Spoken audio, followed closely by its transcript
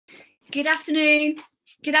Good afternoon.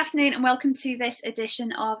 Good afternoon and welcome to this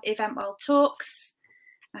edition of EventWell Talks.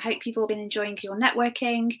 I hope you've all been enjoying your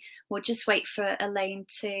networking. We'll just wait for Elaine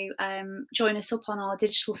to join us up on our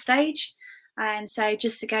digital stage. And so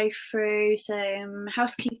just to go through some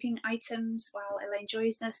housekeeping items while Elaine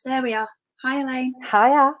joins us. There we are. Hi, Elaine.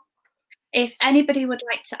 Hiya. If anybody would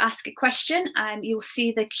like to ask a question, you'll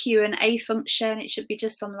see the Q&A function. It should be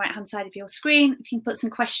just on the right-hand side of your screen. If you can put some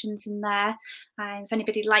questions in there. If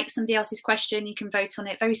anybody likes somebody else's question, you can vote on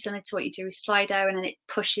it, very similar to what you do with Slido, and then it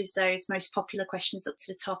pushes those most popular questions up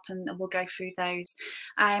to the top, and we'll go through those.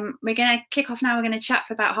 We're going to kick off now. We're going to chat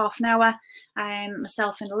for about half an hour,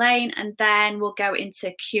 myself and Elaine, and then we'll go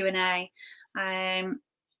into Q&A,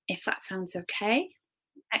 if that sounds okay.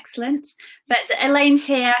 Excellent. But Elaine's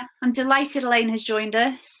here. I'm delighted Elaine has joined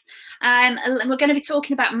us. We're going to be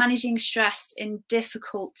talking about managing stress in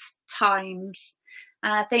difficult times.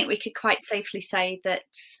 I think we could quite safely say that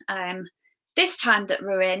this time that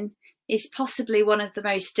we're in is possibly one of the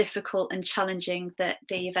most difficult and challenging that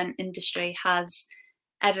the event industry has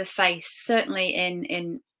ever faced, certainly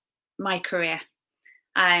in my career.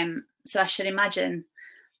 So I should imagine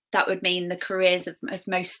that would mean the careers of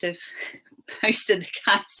most of the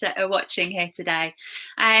guys that are watching here today.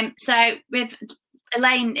 So with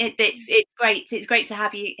Elaine, it's great to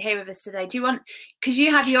have you here with us today. Do you want, because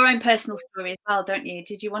you have your own personal story as well, don't you?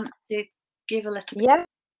 Did you want to give a little bit? Yeah,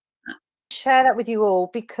 share that with you all,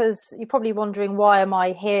 because you're probably wondering, why am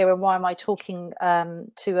I here and why am I talking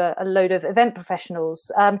to a load of event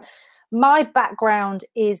professionals? My background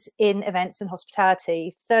is in events and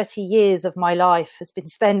hospitality. 30 years of my life has been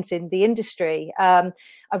spent in the industry.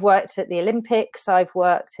 I've worked at the Olympics, I've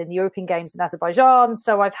worked in the European Games in Azerbaijan,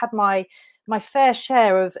 so I've had my fair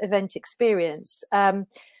share of event experience.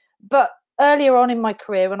 But earlier on in my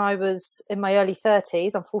career, when I was in my early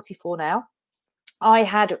 30s, I'm 44 now, I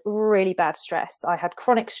had really bad stress. I had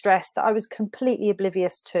chronic stress that I was completely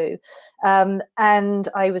oblivious to. And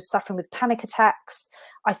I was suffering with panic attacks.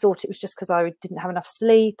 I thought it was just because I didn't have enough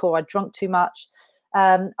sleep or I drunk too much.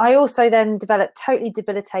 I also then developed totally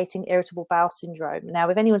debilitating irritable bowel syndrome.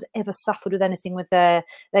 Now, if anyone's ever suffered with anything with their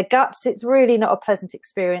guts, it's really not a pleasant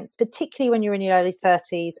experience, particularly when you're in your early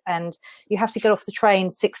 30s and you have to get off the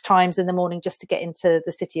train 6 times in the morning just to get into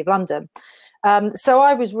the city of London. So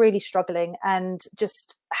I was really struggling and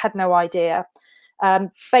just had no idea.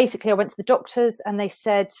 Basically, I went to the doctors and they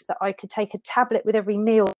said that I could take a tablet with every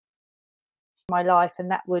meal in my life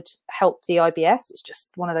and that would help the IBS. It's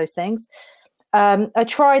just one of those things. I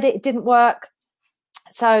tried it, it didn't work.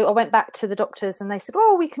 So I went back to the doctors and they said,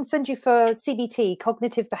 well, we can send you for CBT,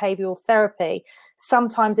 cognitive behavioural therapy.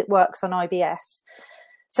 Sometimes it works on IBS.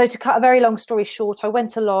 So to cut a very long story short, I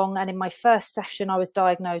went along and in my first session, I was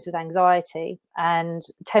diagnosed with anxiety. And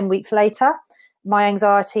 10 weeks later, my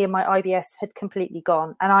anxiety and my IBS had completely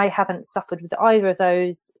gone. And I haven't suffered with either of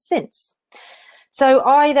those since. So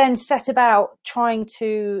I then set about trying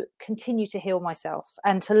to continue to heal myself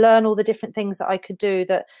and to learn all the different things that I could do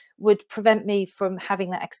that would prevent me from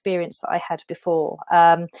having that experience that I had before.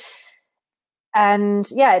 And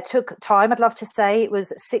yeah, it took time. I'd love to say it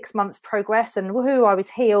was 6 months progress and woohoo, I was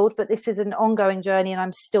healed, but this is an ongoing journey and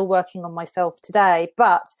I'm still working on myself today.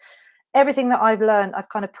 But everything that I've learned, I've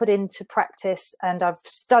kind of put into practice and I've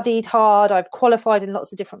studied hard. I've qualified in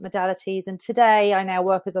lots of different modalities. And today I now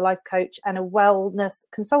work as a life coach and a wellness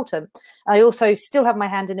consultant. I also still have my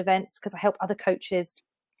hand in events because I help other coaches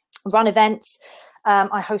run events.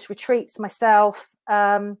 I host retreats myself.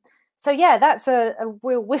 So yeah, that's a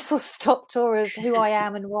real whistle-stop tour of who I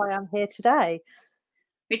am and why I'm here today.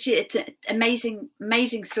 Which it's an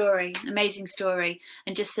amazing story,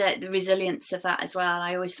 and just the resilience of that as well.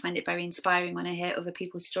 I always find it very inspiring when I hear other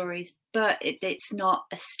people's stories, but it's not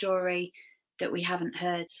a story that we haven't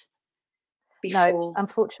heard before. No,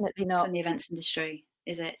 unfortunately not. From the events industry,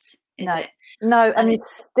 is it? No, and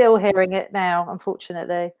it's still hearing it now,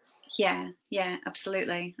 unfortunately. Yeah,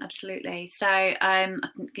 absolutely. So I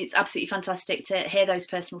think it's absolutely fantastic to hear those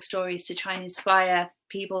personal stories, to try and inspire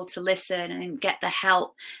people to listen and get the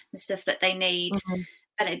help and stuff that they need. Mm-hmm.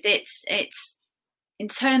 And it's in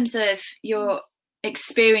terms of your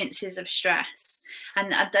experiences of stress,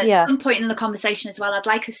 and at some point in the conversation as well, I'd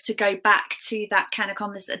like us to go back to that kind of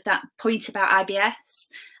that point about IBS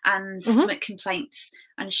and stomach complaints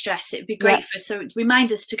and stress. It would be great for us to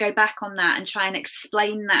remind us to go back on that and try and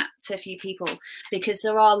explain that to a few people, because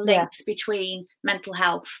there are links between mental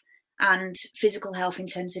health and physical health in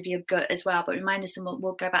terms of your gut as well. But remind us, and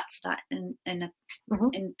we'll go back to that in a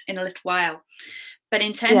little while. But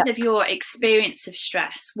in terms of your experience of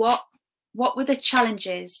stress, what were the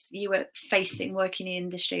challenges you were facing working in the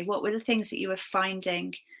industry? What were the things that you were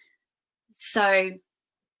finding so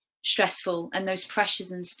stressful, and those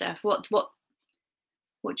pressures and stuff? What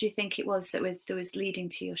do you think it was that was leading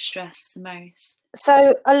to your stress the most?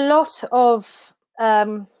 So a lot of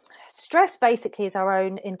stress basically is our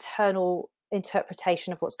own internal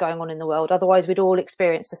interpretation of what's going on in the world. Otherwise, we'd all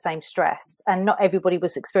experience the same stress, and not everybody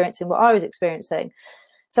was experiencing what I was experiencing.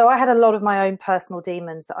 So I had a lot of my own personal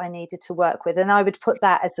demons that I needed to work with, and I would put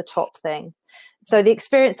that as the top thing. So the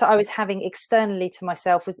experience that I was having externally to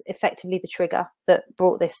myself was effectively the trigger that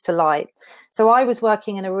brought this to light. So I was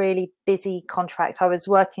working in a really busy contract. I was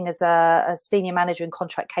working as a senior manager in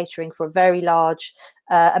contract catering for a very large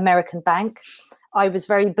American bank. I was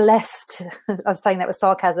very blessed, I'm saying that with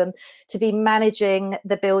sarcasm, to be managing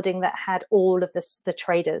the building that had all of the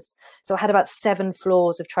traders. So I had about 7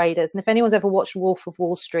 floors of traders. And if anyone's ever watched Wolf of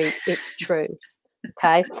Wall Street, it's true.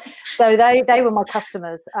 Okay. So they were my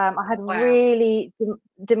customers. I had really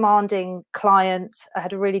demanding clients. I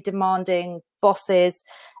had a really demanding bosses.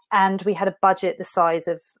 And we had a budget the size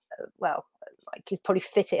of, well, like you'd probably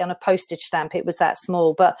fit it on a postage stamp. It was that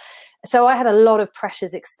small. But so I had a lot of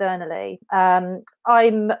pressures externally. I'm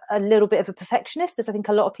a little bit of a perfectionist, as I think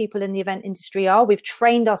a lot of people in the event industry are. We've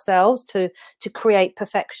trained ourselves to create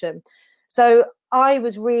perfection. So I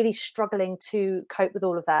was really struggling to cope with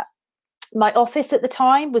all of that. My office at the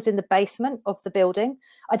time was in the basement of the building.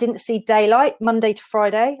 I didn't see daylight Monday to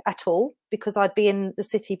Friday at all, because I'd be in the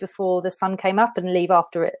city before the sun came up and leave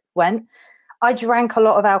after it went. I drank a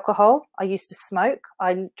lot of alcohol. I used to smoke.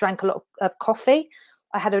 I drank a lot of coffee.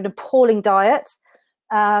 I had an appalling diet.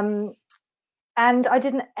 And I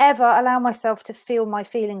didn't ever allow myself to feel my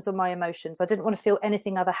feelings or my emotions. I didn't want to feel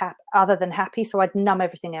anything other than happy. So I'd numb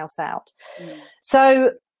everything else out. Mm.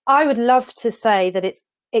 So I would love to say that it's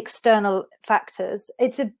external factors.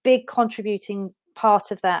 It's a big contributing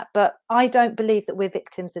part of that. But I don't believe that we're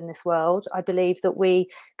victims in this world. I believe that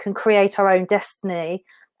we can create our own destiny.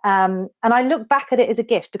 And I look back at it as a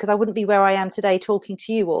gift, because I wouldn't be where I am today talking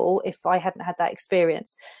to you all if I hadn't had that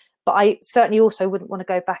experience. But I certainly also wouldn't want to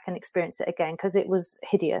go back and experience it again, because it was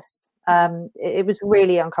hideous. It was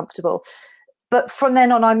really uncomfortable. But from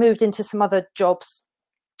then on, I moved into some other jobs,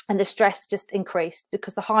 and the stress just increased,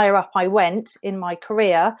 because the higher up I went in my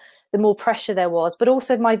career, the more pressure there was. But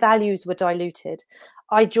also my values were diluted.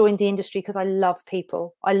 I joined the industry because I love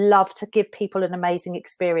people. I love to give people an amazing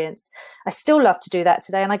experience. I still love to do that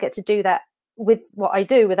today, and I get to do that with what I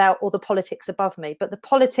do without all the politics above me. But the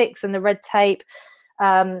politics and the red tape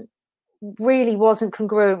really wasn't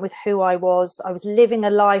congruent with who I was. I was living a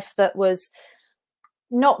life that was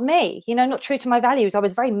not me, not true to my values. I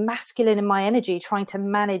was very masculine in my energy, trying to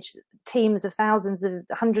manage teams of thousands of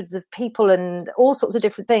hundreds of people and all sorts of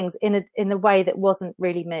different things in a way that wasn't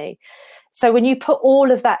really me. So when you put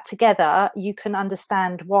all of that together, you can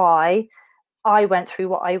understand why I went through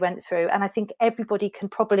what I went through. And I think everybody can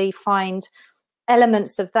probably find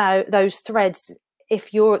elements of those threads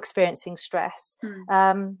if you're experiencing stress.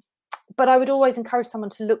 But I would always encourage someone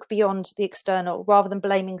to look beyond the external, rather than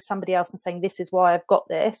blaming somebody else and saying, this is why I've got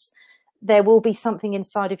this. There will be something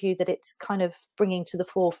inside of you that it's kind of bringing to the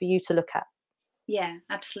fore for you to look at. Yeah,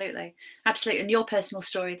 absolutely. Absolutely. And your personal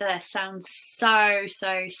story there sounds so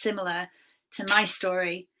similar to my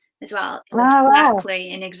story as well.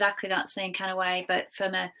 Exactly, in exactly that same kind of way. But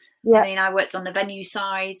from I mean, I worked on the venue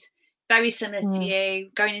side, very similar to you,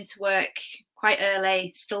 going into work quite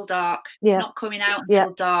early, still dark, not coming out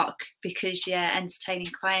until dark, because entertaining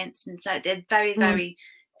clients. And so they're very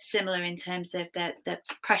similar in terms of the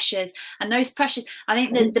pressures. And those pressures, I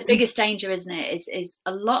think the biggest danger, isn't it, is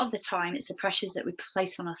a lot of the time it's the pressures that we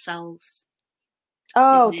place on ourselves.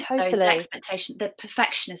 Oh, totally. Those expectations, the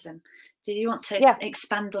perfectionism. Do you want to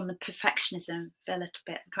expand on the perfectionism a little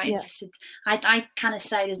bit? I'm quite interested. I kind of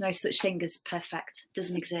say there's no such thing as perfect. It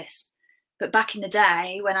doesn't exist. But back in the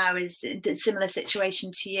day, when I was in a similar situation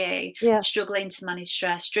to you, struggling to manage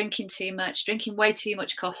stress, drinking too much, drinking way too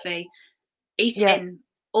much coffee, eating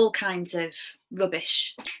all kinds of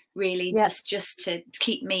rubbish, really, just to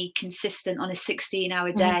keep me consistent on a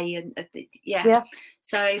 16-hour day. And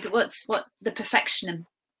so what the perfectionism?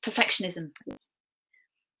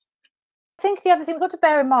 I think the other thing we've got to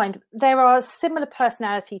bear in mind, there are similar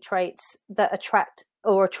personality traits that attract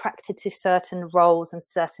or attracted to certain roles and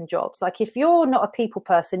certain jobs. Like if you're not a people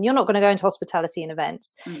person, you're not going to go into hospitality and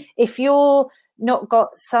events. If you're not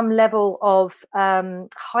got some level of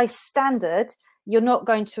high standard, you're not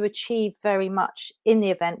going to achieve very much in the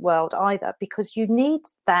event world either, because you need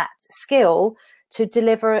that skill to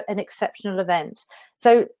deliver an exceptional event.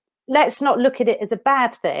 So let's not look at it as a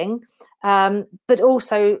bad thing, but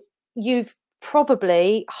also you've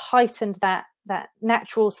probably heightened that that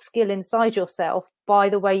natural skill inside yourself by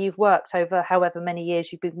the way you've worked over however many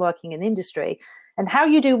years you've been working in industry. And how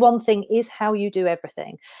you do one thing is how you do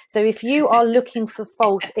everything. So if you are looking for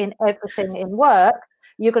fault in everything in work,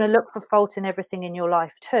 you're going to look for fault in everything in your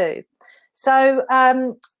life too. So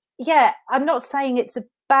yeah, I'm not saying it's a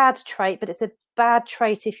bad trait, but it's a bad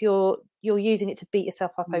trait if you're using it to beat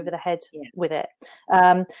yourself up over the head with it.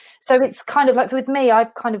 So it's kind of like, with me,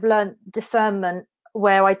 I've kind of learned discernment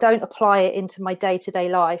where I don't apply it into my day-to-day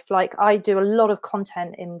life. Like, I do a lot of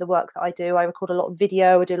content in the work that I do. I record a lot of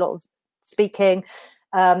video, I do a lot of speaking.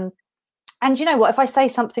 And you know what, if I say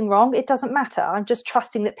something wrong, it doesn't matter. I'm just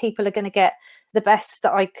trusting that people are going to get the best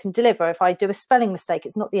that I can deliver. If I do a spelling mistake,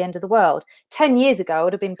 it's not the end of the world. 10 years ago, I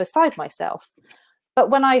would have been beside myself. But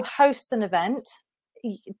when I host an event,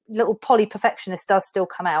 little poly perfectionist does still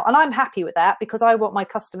come out. And I'm happy with that, because I want my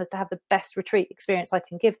customers to have the best retreat experience I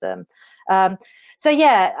can give them. So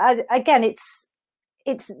yeah, again,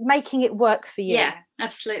 it's making it work for you. Yeah,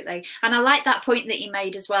 absolutely. And I like that point that you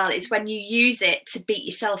made as well, is when you use it to beat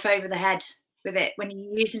yourself over the head with it, when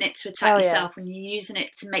you're using it to attack yourself, when you're using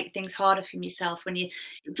it to make things harder for yourself,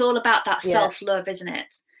 it's all about that self-love, isn't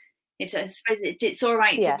it? It's all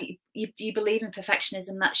right to be, you believe in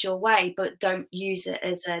perfectionism, that's your way, but don't use it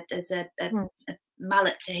as a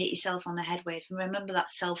mallet to hit yourself on the head with. And remember that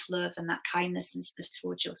self-love and that kindness and stuff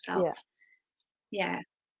towards yourself. Yeah.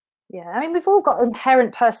 I mean, we've all got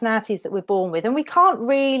inherent personalities that we're born with, and we can't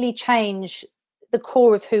really change the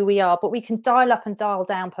core of who we are, but we can dial up and dial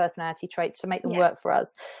down personality traits to make them work for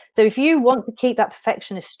us. So if you want to keep that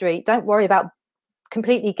perfectionist streak, don't worry about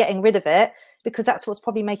completely getting rid of it, because that's what's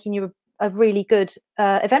probably making you a really good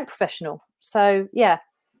event professional. So yeah,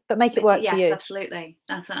 but make it work for you. Yes, absolutely.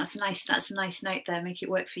 That's a nice note there. Make it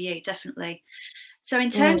work for you, definitely. So in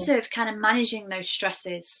terms of kind of managing those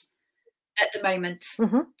stresses at the moment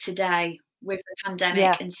today, with the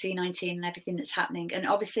pandemic and C-19 and everything that's happening, and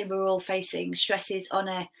obviously we're all facing stresses on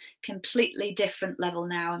a completely different level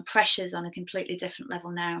now, and pressures on a completely different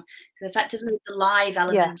level now, because effectively the live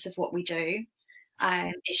element of what we do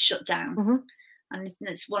is shut down. And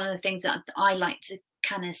it's one of the things that I like to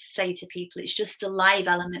kind of say to people, it's just the live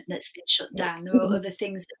element that's been shut down. There are other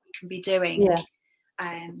things that we can be doing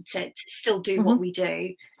to still do what we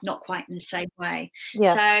do, not quite in the same way.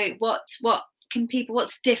 So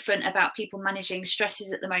what's different about people managing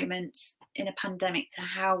stresses at the moment in a pandemic to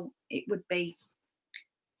how it would be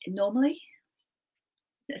normally?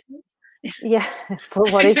 For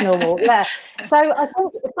what is normal. So I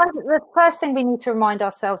think the first thing we need to remind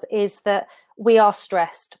ourselves is that we are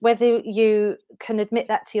stressed. Whether you can admit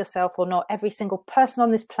that to yourself or not, every single person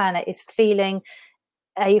on this planet is feeling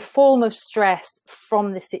a form of stress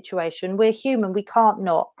from this situation. We're human, we can't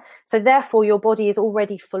not. So therefore your body is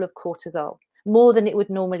already full of cortisol, more than it would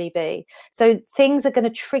normally be. So things are going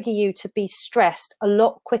to trigger you to be stressed a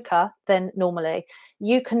lot quicker than normally.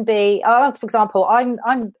 You can be, for example, I'm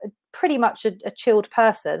pretty much a chilled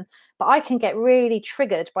person, but I can get really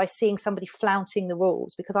triggered by seeing somebody flouting the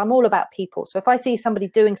rules, because I'm all about people. So if I see somebody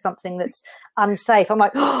doing something that's unsafe, I'm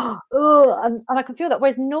like, and I can feel that.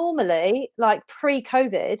 Whereas normally, like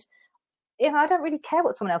pre-COVID, I don't really care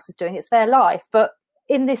what someone else is doing. It's their life. But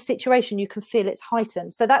in this situation, you can feel it's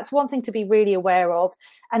heightened. So that's one thing to be really aware of.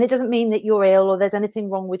 And it doesn't mean that you're ill or there's anything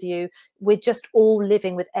wrong with you. We're just all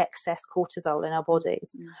living with excess cortisol in our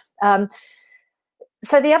bodies.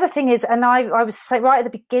 So the other thing is, and I was right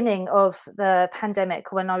at the beginning of the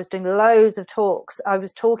pandemic, when I was doing loads of talks, I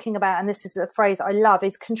was talking about, and this is a phrase I love,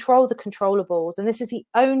 is control the controllables. And this is the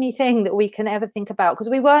only thing that we can ever think about, because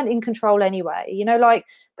we weren't in control anyway. Like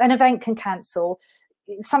an event can cancel,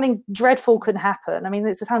 something dreadful can happen. I mean,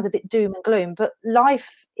 it sounds a bit doom and gloom, but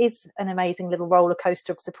life is an amazing little roller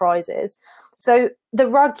coaster of surprises. So the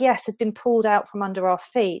rug, yes, has been pulled out from under our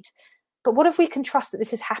feet. But what if we can trust that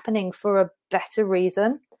this is happening for a better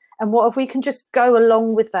reason? And what if we can just go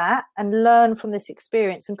along with that and learn from this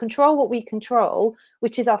experience and control what we control,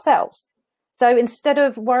 which is ourselves? So instead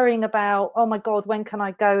of worrying about, oh my God, when can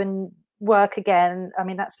I go and work again? I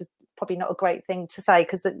mean, that's probably not a great thing to say,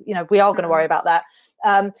 because we are going to worry about that.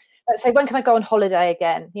 Let's say, when can I go on holiday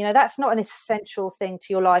again? That's not an essential thing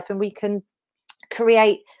to your life, and we can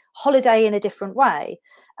create holiday in a different way.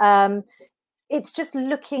 It's just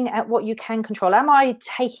looking at what you can control. Am I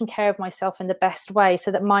taking care of myself in the best way so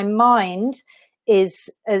that my mind is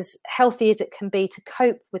as healthy as it can be to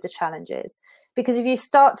cope with the challenges? Because if you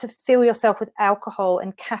start to fill yourself with alcohol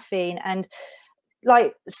and caffeine and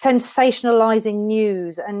like sensationalizing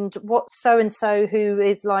news, and what so-and-so who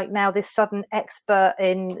is like now this sudden expert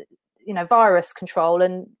in virus control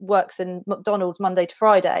and works in McDonald's Monday to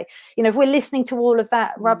Friday, if we're listening to all of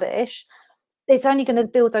that rubbish, it's only going to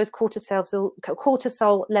build those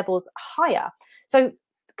cortisol levels higher. So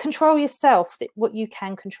control yourself, what you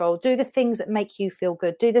can control. Do the things that make you feel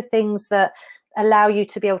good. Do the things that allow you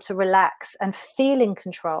to be able to relax and feel in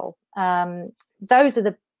control. Those are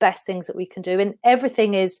the best things that we can do, and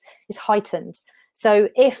everything is heightened. So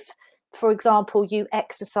if, for example, you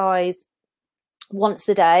exercise once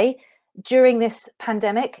a day during this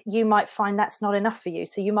pandemic, you might find that's not enough for you,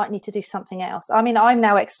 so you might need to do something else. I mean, I'm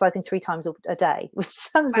now exercising 3 times a day, which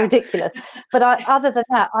sounds ridiculous, but other than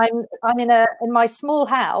that, I'm in my small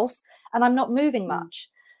house and I'm not moving much.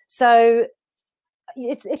 So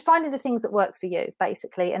it's finding the things that work for you,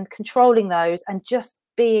 basically, and controlling those, and just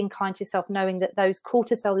being kind to yourself, knowing that those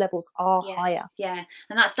cortisol levels are higher. Yeah,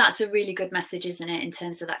 and that's a really good message, isn't it, in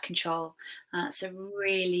terms of that control? It's a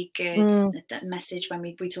really good that message when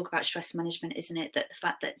we talk about stress management, isn't it? That the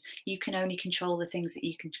fact that you can only control the things that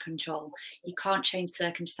you can control. You can't change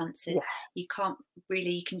circumstances. Yeah. You can't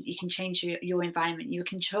really. You can change your environment. You're in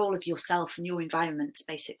control of yourself and your environment,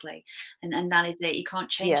 basically, and that is it. You can't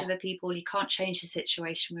change other people. You can't change the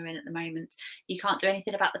situation we're in at the moment. You can't do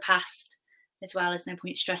anything about the past as well. There's no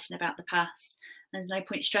point stressing about the past. There's no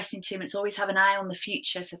point stressing too much. Always have an eye on the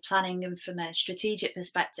future for planning and from a strategic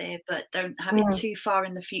perspective, but don't have it too far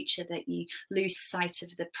in the future that you lose sight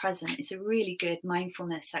of the present. It's a really good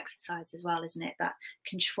mindfulness exercise as well, isn't it? That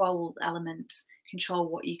control element, control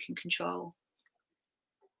what you can control.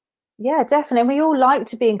 Yeah, definitely. And we all like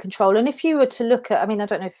to be in control. And if you were to look at, I mean, I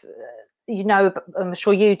don't know if you know, I'm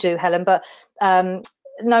sure you do, Helen, but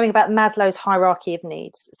knowing about Maslow's hierarchy of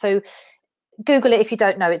needs. So Google it if you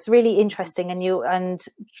don't know. It's really interesting, and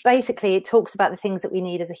basically it talks about the things that we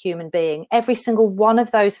need as a human being. Every single one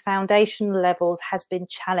of those foundational levels has been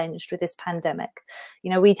challenged with this pandemic.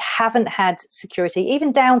 You know, we haven't had security,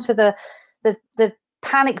 even down to the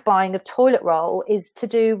panic buying of toilet roll is to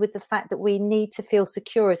do with the fact that we need to feel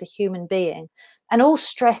secure as a human being. And all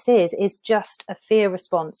stress is just a fear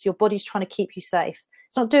response. Your body's trying to keep you safe.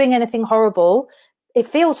 It's not doing anything horrible. It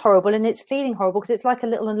feels horrible, and it's feeling horrible because it's like a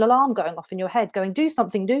little alarm going off in your head going, do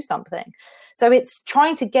something, do something. So it's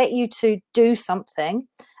trying to get you to do something.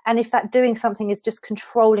 And if that doing something is just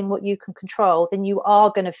controlling what you can control, then you are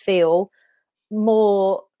going to feel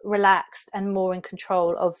more relaxed and more in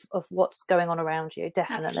control of what's going on around you.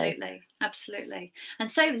 Definitely. Absolutely. And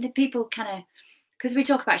so the people kind of, because we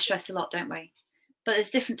talk about stress a lot, don't we? But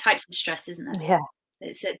there's different types of stress, isn't there? Yeah.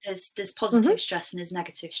 There's positive stress and there's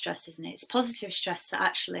negative stress, isn't it? It's positive stress that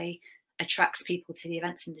actually attracts people to the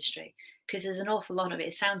events industry, because there's an awful lot of it.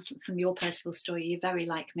 It sounds from your personal story, you're very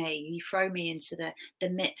like me. You throw me into the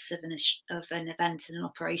midst of an event and an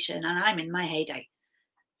operation, and I'm in my heyday.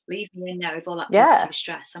 Leave me in there with all that positive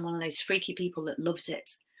stress. I'm one of those freaky people that loves it.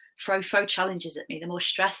 Throw challenges at me. The more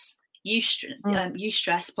stress you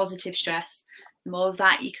stress, positive stress, the more of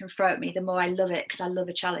that you can throw at me, the more I love it, because I love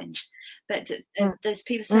a challenge. But there's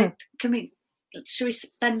people say, should we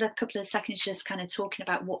spend a couple of seconds just kind of talking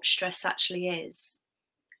about what stress actually is,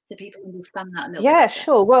 so people understand that a little bit? Yeah,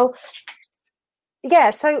 sure. Well, yeah,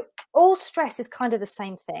 so all stress is kind of the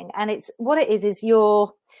same thing, and it's what it is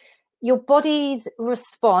your body's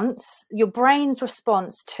response, your brain's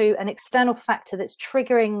response to an external factor that's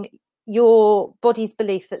triggering your body's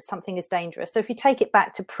belief that something is dangerous. So if you take it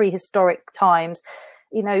back to prehistoric times,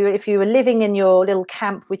 you know, if you were living in your little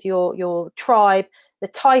camp with your tribe, the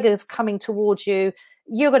tiger's coming towards you,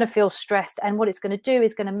 you're going to feel stressed, and what it's going to do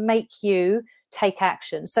is going to make you take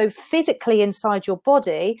action. So physically inside your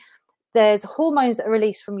body, there's hormones that are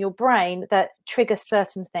released from your brain that trigger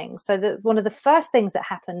certain things. So one of the first things that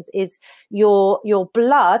happens is your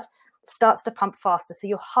blood starts to pump faster. So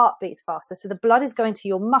your heart beats faster. So the blood is going to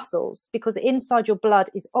your muscles, because inside your blood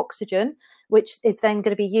is oxygen, which is then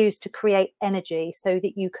going to be used to create energy so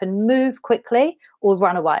that you can move quickly or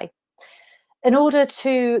run away. In order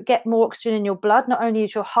to get more oxygen in your blood, not only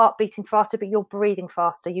is your heart beating faster, but you're breathing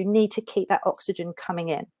faster. You need to keep that oxygen coming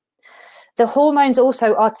in. The hormones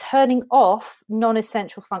also are turning off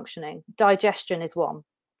non-essential functioning. Digestion is one,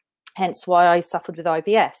 hence why I suffered with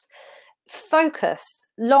IBS. Focus,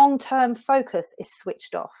 long-term focus is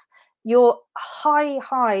switched off. Your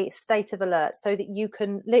high state of alert, so that you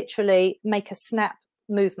can literally make a snap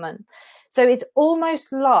movement. So it's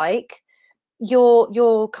almost like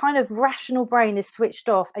your kind of rational brain is switched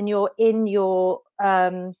off, and you're in your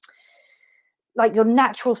like your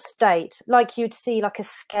natural state, like you'd see like a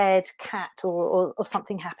scared cat or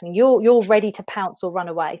something happening. You're ready to pounce or run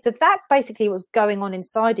away. So that's basically what's going on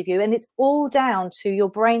inside of you, and it's all down to your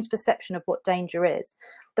brain's perception of what danger is.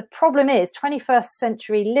 The problem is 21st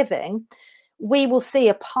century living, we will see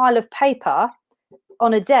a pile of paper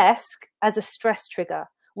on a desk as a stress trigger.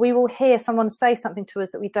 we will hear someone say something to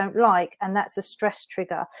us that we don't like, and that's a stress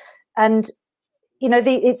trigger. And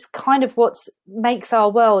it's kind of what makes our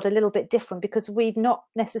world a little bit different, because we've not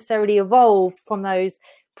necessarily evolved from those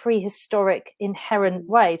prehistoric inherent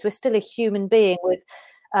ways. We're still a human being with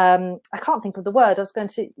I can't think of the word I was going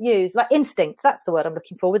to use, like instinct. That's the word I'm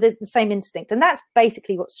looking for, with the same instinct. And that's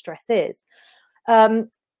basically what stress is.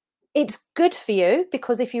 It's good for you,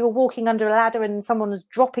 because if you were walking under a ladder and someone was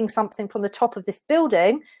dropping something from the top of this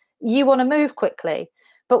building, you want to move quickly.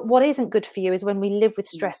 But what isn't good for you is when we live with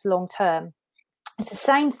stress long term. It's the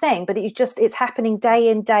same thing, but it's happening day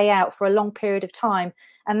in, day out for a long period of time.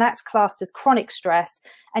 And that's classed as chronic stress.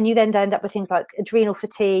 And you then end up with things like adrenal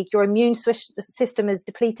fatigue. Your immune system is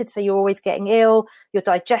depleted, so you're always getting ill. Your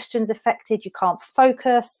digestion's affected. You can't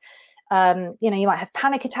focus. You might have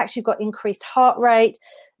panic attacks. You've got increased heart rate.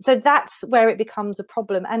 So that's where it becomes a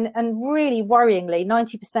problem. And really worryingly,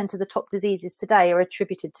 90% of the top diseases today are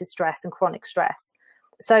attributed to stress and chronic stress.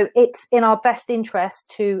 So it's in our best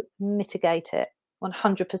interest to mitigate it.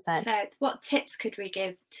 100%. So what tips could we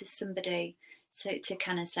give to somebody to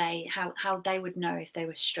kind of say how they would know if they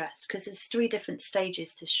were stressed? Because there's 3 different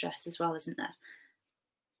stages to stress as well, isn't there?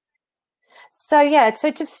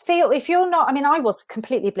 So to feel, if you're not, I was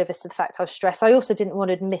completely oblivious to the fact I was stressed. I also didn't want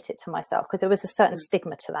to admit it to myself, because there was a certain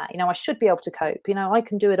stigma to that. I should be able to cope. I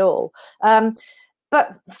can do it all.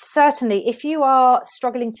 But certainly, if you are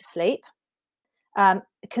struggling to sleep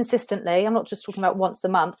consistently, I'm not just talking about once a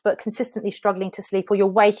month, but consistently struggling to sleep, or you're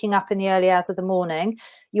waking up in the early hours of the morning,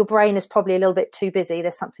 your brain is probably a little bit too busy.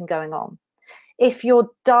 There's something going on. If your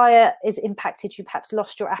diet is impacted, you perhaps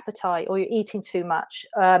lost your appetite, or you're eating too much,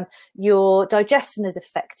 your digestion is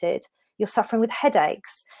affected, you're suffering with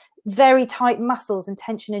headaches, very tight muscles and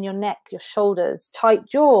tension in your neck, your shoulders, tight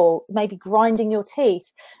jaw, maybe grinding your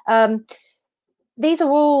teeth. These are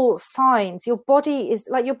all signs. Your body's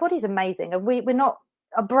amazing, and we're not,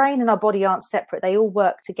 our brain and our body aren't separate. They all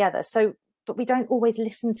work together. So, but we don't always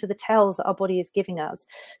listen to the tells that our body is giving us.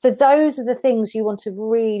 So those are the things you want to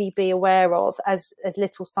really be aware of as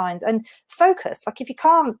little signs, and focus. Like if you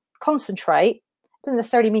can't concentrate, it doesn't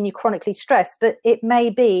necessarily mean you're chronically stressed, but it may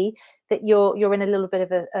be that you're in a little bit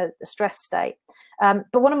of a stress state.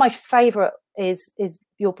 But one of my favorite is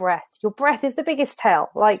your breath. Your breath is the biggest tell.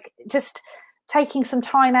 Like just taking some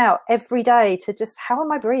time out every day to just, how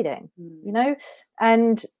am I breathing?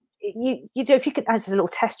 And if you could, there's a little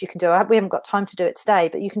test you can do. We haven't got time to do it today,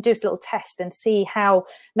 but you can do this little test and see how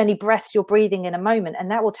many breaths you're breathing in a moment,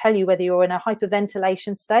 and that will tell you whether you're in a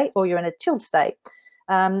hyperventilation state or you're in a chilled state.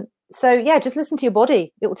 Just listen to your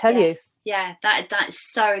body. It will tell you. Yeah,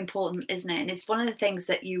 that's so important, isn't it? And it's one of the things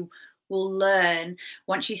that you will learn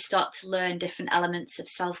once you start to learn different elements of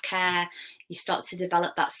self-care. You start to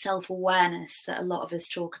develop that self-awareness that a lot of us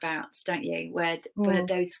talk about, don't you? Where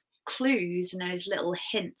those clues and those little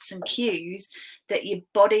hints and cues that your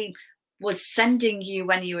body was sending you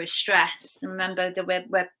when you were stressed. And remember that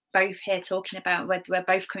we're both here talking about, we're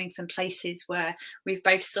both coming from places where we've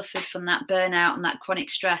both suffered from that burnout and that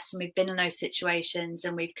chronic stress, and we've been in those situations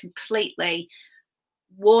and we've completely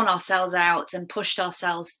worn ourselves out and pushed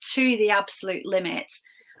ourselves to the absolute limit,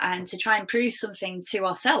 and to try and prove something to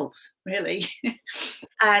ourselves, really.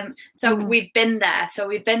 We've been there. So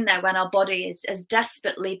we've been there when our body has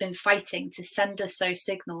desperately been fighting to send us those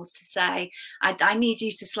signals to say, I need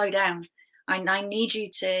you to slow down. I need you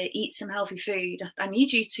to eat some healthy food. I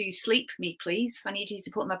need you to sleep me, please. I need you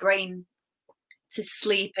to put my brain to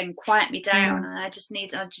sleep and quiet me down. And I just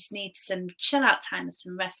need some chill out time and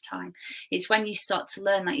some rest time. It's when you start to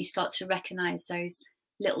learn that, you start to recognize those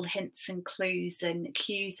little hints and clues and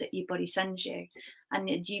cues that your body sends you. And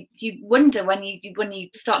you wonder when you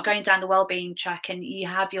start going down the well-being track and you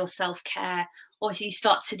have your self-care, or you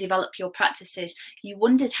start to develop your practices, you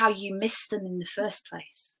wondered how you missed them in the first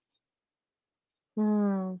place.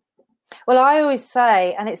 Well, I always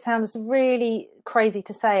say, and it sounds really crazy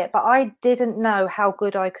to say it, but I didn't know how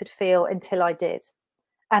good I could feel until I did.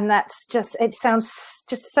 And that's just, it sounds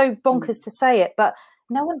just so bonkers to say it, but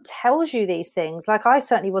no one tells you these things. Like I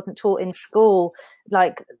certainly wasn't taught in school,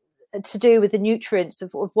 like to do with the nutrients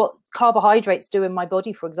of what carbohydrates do in my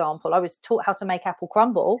body, for example. I was taught how to make apple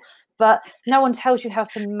crumble, but no one tells you how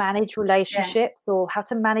to manage relationships or how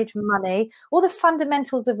to manage money or the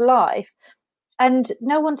fundamentals of life. And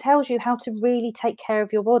no one tells you how to really take care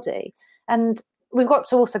of your body. And we've got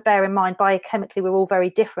to also bear in mind, biochemically, we're all very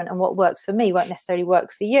different, and what works for me won't necessarily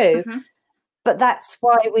work for you. But that's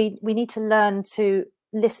why we need to learn to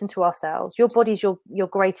listen to ourselves. Your body's your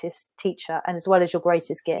greatest teacher, and as well as your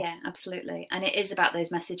greatest gift. Yeah, absolutely. And it is about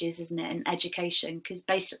those messages, isn't it, and education, because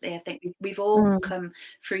basically I think we've all come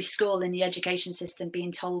through school in the education system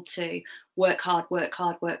being told to work hard, work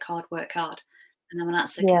hard, work hard, work hard. And when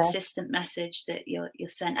that's a consistent message that you're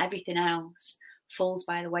sent, everything else falls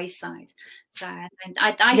by the wayside. So I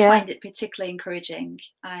find it particularly encouraging.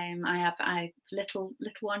 I have little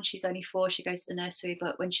one, she's only 4, she goes to the nursery,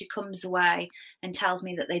 but when she comes away and tells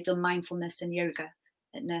me that they've done mindfulness and yoga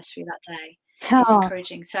at nursery that day, it's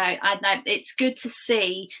encouraging. So it's good to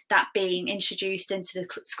see that being introduced into the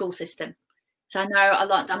school system. So I know a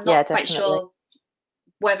lot, I'm not quite sure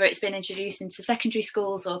whether it's been introduced into secondary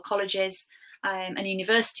schools or colleges and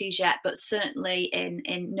universities yet, but certainly in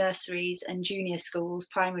nurseries and junior schools,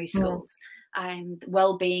 primary schools,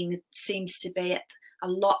 well-being seems to be a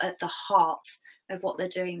lot at the heart of what they're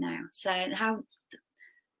doing now. So how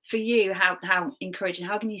encouraging,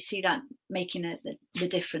 how can you see that making the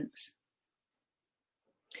difference?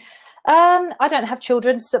 I don't have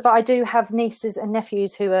children, but I do have nieces and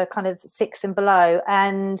nephews who are kind of 6 and below.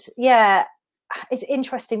 And yeah, it's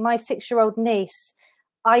interesting. My 6-year-old niece,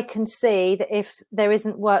 I can see that if there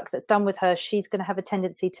isn't work that's done with her, she's going to have a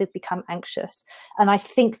tendency to become anxious. And I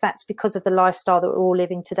think that's because of the lifestyle that we're all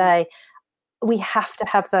living today. We have to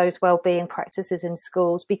have those well-being practices in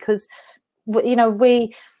schools, because, you know,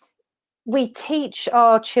 we teach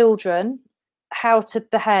our children how to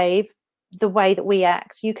behave the way that we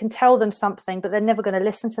act. You can tell them something, but they're never going to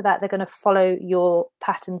listen to that. They're going to follow your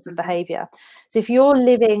patterns of behavior. So if you're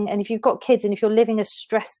living, and if you've got kids, and if you're living a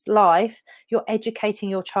stressed life, you're educating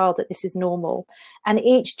your child that this is normal. And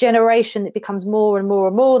each generation, it becomes more and more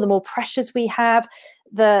and more, the more pressures we have,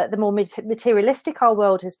 the more materialistic our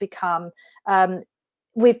world has become.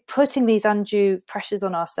 We're putting these undue pressures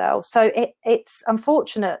on ourselves. So it's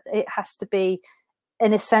unfortunate. It has to be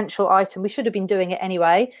an essential item. We should have been doing it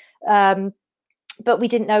anyway, but we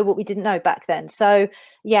didn't know what we didn't know back then. So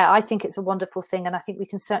yeah, I think it's a wonderful thing, and I think we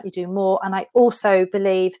can certainly do more. And I also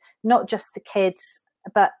believe not just the kids,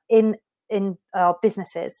 but in our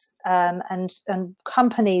businesses, and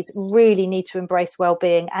companies really need to embrace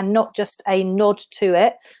well-being, and not just a nod to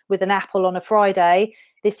it with an apple on a Friday.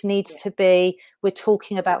 This needs to be, we're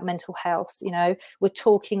talking about mental health, you know, we're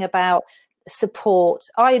talking about support.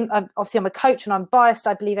 I'm obviously, I'm a coach, and I'm biased.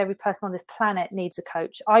 I believe every person on this planet needs a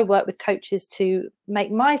coach. I work with coaches to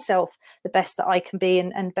make myself the best that I can be,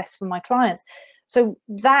 and best for my clients. So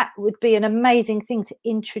that would be an amazing thing to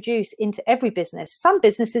introduce into every business. Some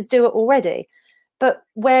businesses do it already, but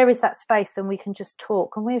where is that space? Then we can just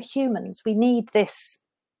talk, and we're humans. We need this,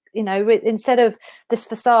 you know, instead of this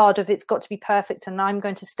facade of it's got to be perfect and I'm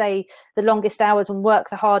going to stay the longest hours and work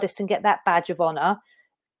the hardest and get that badge of honor.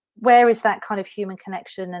 Where is that kind of human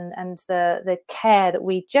connection and the care that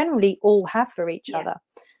we generally all have for each other?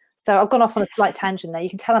 So I've gone off on a slight tangent there. You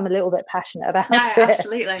can tell I'm a little bit passionate about it.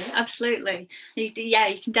 Absolutely. Yeah,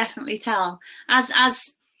 you can definitely tell.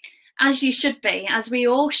 As you should be, as we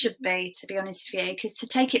all should be, to be honest with you, because to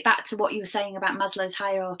take it back to what you were saying about Maslow's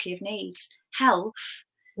hierarchy of needs, health,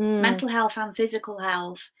 mental health and physical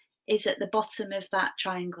health is at the bottom of that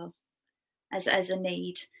triangle as a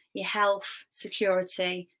need. Your health,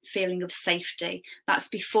 security, feeling of safety. That's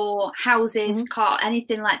before houses, car,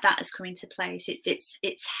 anything like that has come into place.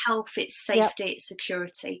 It's health, it's safety, it's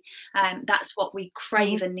security. That's what we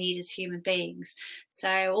crave and need as human beings. So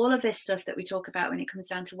all of this stuff that we talk about when it comes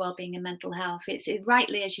down to well-being and mental health, it's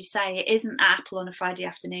rightly, as you say, it isn't apple on a Friday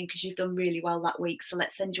afternoon because you've done really well that week. So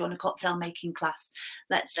let's send you on a cocktail making class.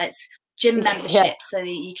 Let's gym membership so that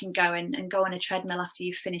you can go and go on a treadmill after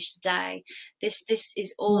you've finished the day. This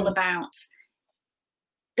is all about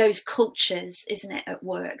those cultures, isn't it, at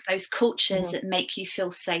work? Those cultures that make you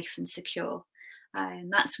feel safe and secure.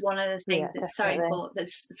 And that's one of the things that's so important.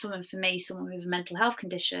 That's someone with a mental health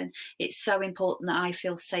condition. It's so important that I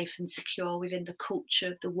feel safe and secure within the culture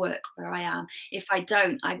of the work where I am. If I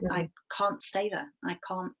don't, I can't stay there. I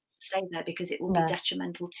can't stay there because it will be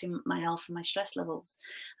detrimental to my health and my stress levels.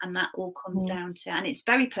 And that all comes down to, and it's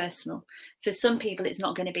very personal. For some people, it's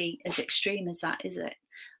not going to be as extreme as that, is it?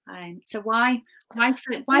 So why is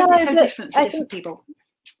it so different for different people?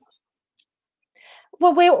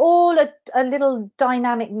 Well, we're all a little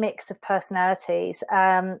dynamic mix of personalities.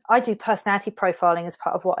 I do personality profiling as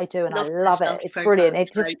part of what I do, and I love it. It's brilliant.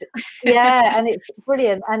 It's just, and it's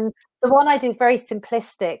brilliant. And the one I do is very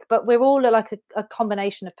simplistic, but we're all like a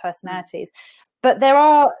combination of personalities. But there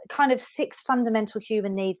are kind of 6 fundamental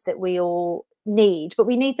human needs that we all need, but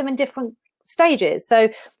we need them in different stages. So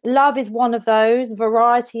love is one of those,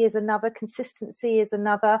 variety is another, consistency is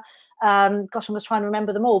another. Gosh, I'm just trying to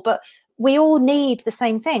remember them all. But we all need the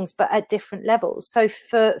same things, but at different levels. So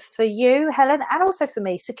for you, Helen, and also for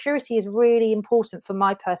me, security is really important for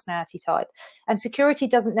my personality type. And security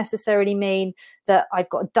doesn't necessarily mean that I've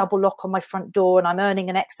got a double lock on my front door and I'm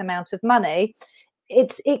earning an X amount of money.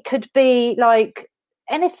 It could be like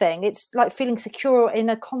anything. It's like feeling secure in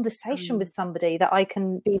a conversation with somebody, that I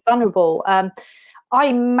can be vulnerable.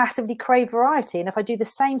 I massively crave variety. And if I do the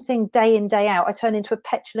same thing day in, day out, I turn into a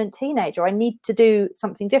petulant teenager. I need to do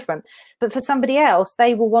something different. But for somebody else,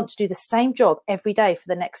 they will want to do the same job every day for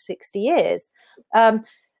the next 60 years. But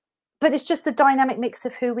it's just the dynamic mix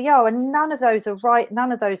of who we are. And none of those are right.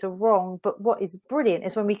 None of those are wrong. But what is brilliant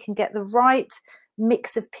is when we can get the right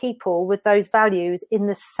mix of people with those values in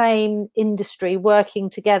the same industry, working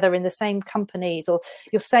together in the same companies, or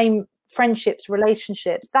your same friendships,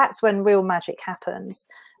 relationships. That's when real magic happens.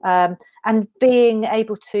 And being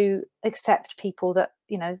able to accept people that,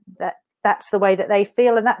 you know, that's the way that they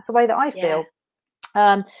feel and that's the way that I feel.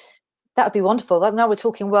 That would be wonderful. Now we're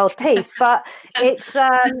talking world peace, but it's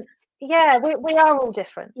yeah, we are all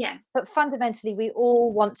different. Yeah. But fundamentally, we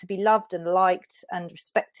all want to be loved and liked and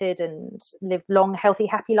respected and live long, healthy,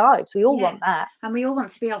 happy lives. We all want that. And we all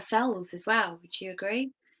want to be ourselves as well. Would you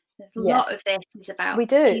agree? A lot of this is about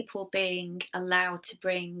people being allowed to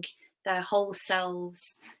bring their whole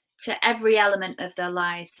selves to every element of their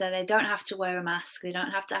lives. So they don't have to wear a mask. They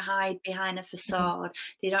don't have to hide behind a facade.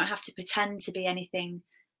 They don't have to pretend to be anything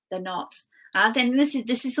they're not. And then this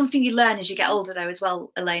is something you learn as you get older, though, as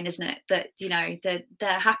well, Elaine, isn't it? That, you know, the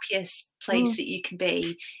happiest place that you can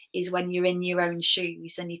be is when you're in your own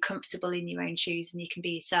shoes and you're comfortable in your own shoes and you can be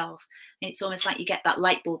yourself. And it's almost like you get that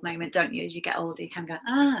light bulb moment, don't you? As you get older, you can go,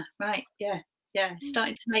 right, it's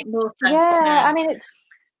starting to make more sense. Yeah, I mean,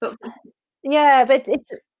 but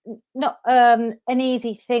it's not an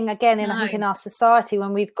easy thing, again, I think in our society,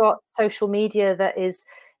 when we've got social media that is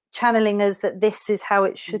channeling us that this is how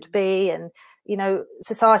it should be, and, you know,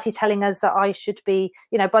 society telling us that I should be,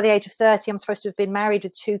 you know, by the age of 30 I'm supposed to have been married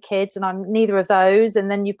with 2 kids, and I'm neither of those,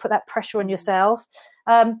 and then you put that pressure on yourself.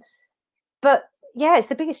 But yeah, it's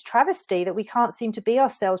the biggest travesty that we can't seem to be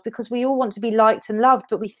ourselves, because we all want to be liked and loved,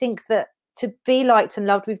 but we think that to be liked and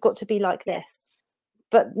loved we've got to be like this.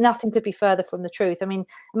 But nothing could be further from the truth. I mean,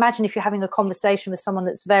 imagine if you're having a conversation with someone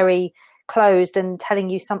that's very closed and telling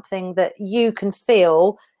you something that you can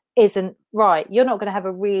feel isn't right. You're not going to have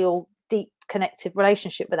a real deep connected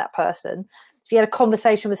relationship with that person. If you had a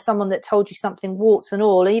conversation with someone that told you something warts and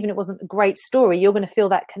all, even if it wasn't a great story, you're going to feel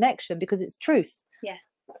that connection because it's truth. Yeah.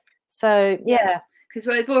 So because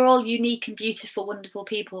we're all unique and beautiful, wonderful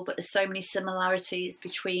people, but there's so many similarities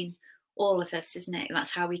between all of us, isn't it? And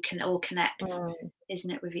that's how we can all connect,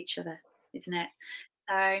 isn't it, with each other, isn't it?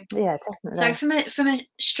 So yeah, definitely. So from a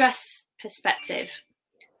stress perspective,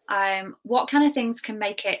 what kind of things can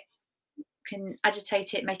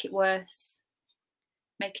agitate it, make it worse,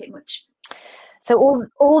 make it much? So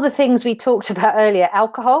all the things we talked about earlier.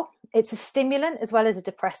 Alcohol, it's a stimulant as well as a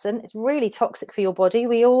depressant. It's really toxic for your body.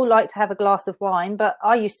 We all like to have a glass of wine, but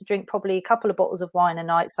I used to drink probably a couple of bottles of wine a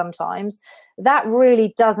night sometimes. That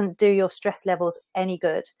really doesn't do your stress levels any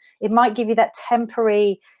good. It might give you that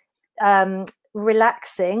temporary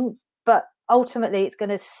relaxing, but ultimately it's going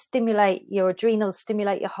to stimulate your adrenals,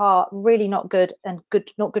 stimulate your heart. Really not good, and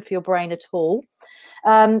not good for your brain at all.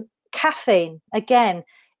 Caffeine, again,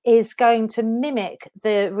 is going to mimic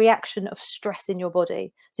the reaction of stress in your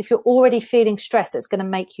body. So if you're already feeling stressed, it's going to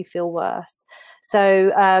make you feel worse.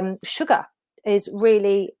 So sugar is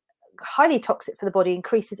really highly toxic for the body,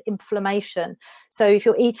 increases inflammation. So if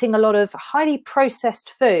you're eating a lot of highly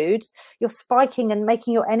processed foods, you're spiking and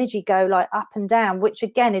making your energy go like up and down, which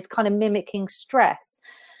again is kind of mimicking stress.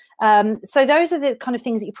 So those are the kind of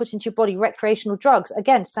things that you put into your body. Recreational drugs,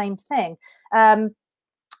 again, same thing. On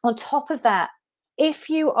top of that, if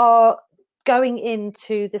you are going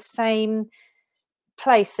into the same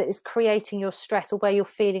place that is creating your stress, or where you're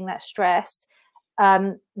feeling that stress,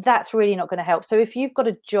 that's really not going to help. So if you've got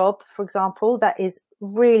a job, for example, that is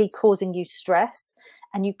really causing you stress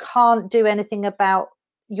and you can't do anything about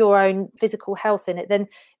your own physical health in it, then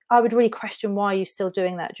I would really question why you're still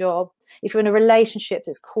doing that job. If you're in a relationship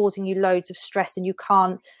that's causing you loads of stress and you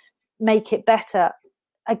can't make it better,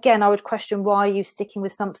 again, I would question why you're sticking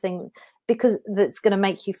with something, because that's going to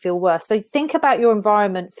make you feel worse. So think about your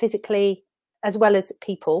environment physically as well as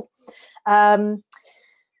people.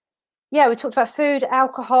 Yeah, we talked about food,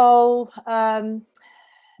 alcohol,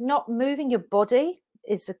 not moving your body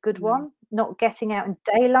is a good one, not getting out in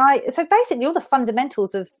daylight. So basically all the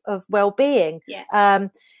fundamentals of well-being,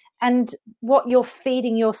 and what you're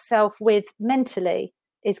feeding yourself with mentally.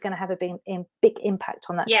 is going to have a big impact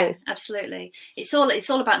on that too. Absolutely. It's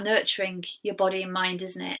all about nurturing your body and mind,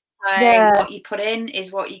 isn't it? So what you put in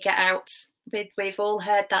is what you get out. We've all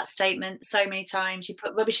heard that statement so many times. You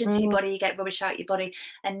put rubbish into your body, you get rubbish out your body,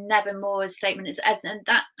 and never more a statement is, and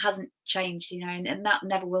that hasn't changed, you know, and that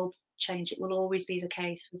never will change. It will always be the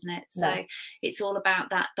case, wasn't it? So it's all about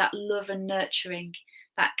that love and nurturing,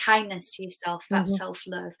 that kindness to yourself, that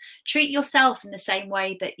self-love. Treat yourself in the same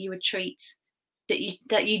way that you would treat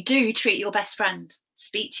your best friend.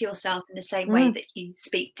 Speak to yourself in the same way that you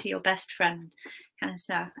speak to your best friend, kind of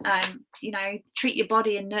stuff. You know, treat your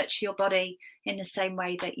body and nurture your body in the same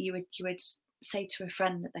way that you would say to a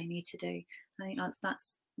friend that they need to do. I think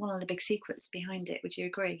that's one of the big secrets behind it. Would you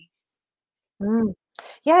agree?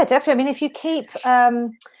 Yeah, definitely. I mean, if you keep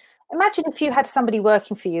imagine if you had somebody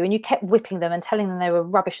working for you and you kept whipping them and telling them they were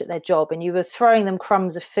rubbish at their job, and you were throwing them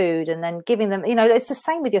crumbs of food and then giving them, you know, it's the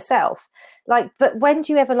same with yourself. Like, but when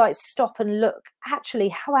do you ever like stop and look, actually,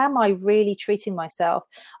 how am I really treating myself?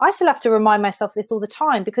 I still have to remind myself this all the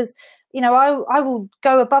time, because, you know, I will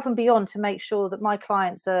go above and beyond to make sure that my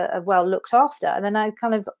clients are well looked after. And then I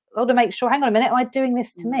kind of ought to make sure, hang on a minute, am I doing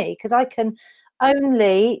this to me? Because I can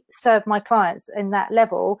only serve my clients in that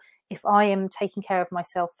level if I am taking care of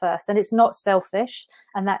myself first. And it's not selfish.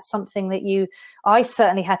 And that's something that I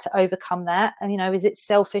certainly had to overcome that. And, you know, is it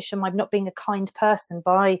selfish? Am I not being a kind person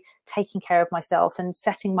by taking care of myself and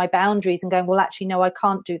setting my boundaries and going, well, actually, no, I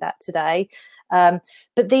can't do that today. But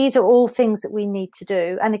these are all things that we need to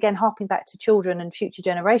do. And again, harping back to children and future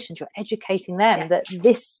generations, you're educating them that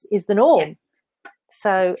this is the norm.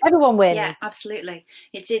 So everyone wins. Yeah, absolutely.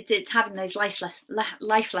 It's having those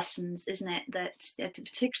life lessons, isn't it? That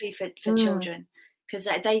particularly for children, because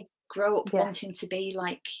they grow up wanting to be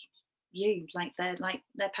like you, like their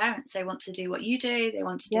parents. They want to do what you do. They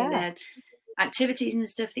want to do their activities and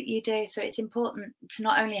stuff that you do. So it's important to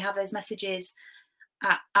not only have those messages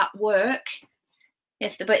at work,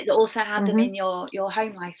 but also have them in your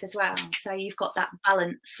home life as well. So you've got that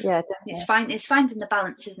balance. Yeah, it's finding the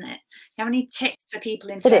balance, isn't it? You have any tips for people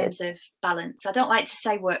in terms of balance? I don't like to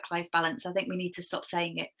say work-life balance. I think we need to stop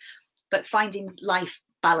saying it. But finding life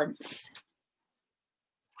balance.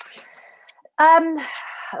 I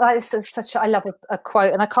love a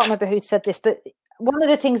quote, and I can't remember who said this, but one of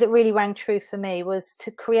the things that really rang true for me was to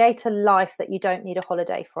create a life that you don't need a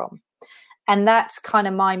holiday from. And that's kind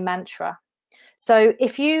of my mantra. So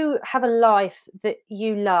if you have a life that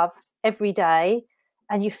you love every day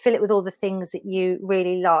and you fill it with all the things that you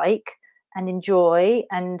really like and enjoy,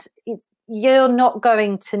 and you're not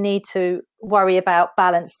going to need to worry about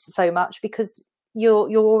balance so much, because you're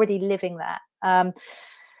already living that.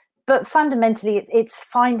 But fundamentally, it's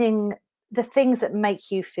finding the things that make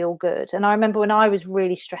you feel good. And I remember when I was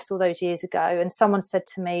really stressed all those years ago, and someone said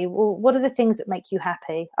to me, well, what are the things that make you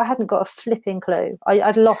happy? I hadn't got a flipping clue.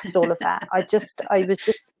 I'd lost all of that. I was just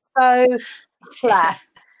so flat.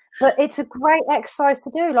 But it's a great exercise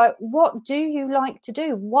to do. Like, what do you like to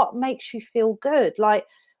do? What makes you feel good? Like,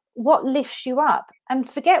 what lifts you up? And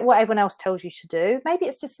forget what everyone else tells you to do. Maybe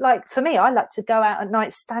it's just like, for me, I like to go out at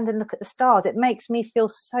night, stand and look at the stars. It makes me feel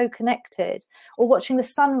so connected. Or watching the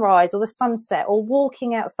sunrise or the sunset, or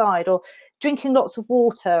walking outside, or drinking lots of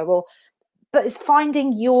water. But it's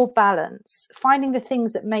finding your balance, finding the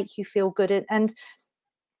things that make you feel good. And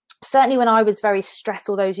certainly when I was very stressed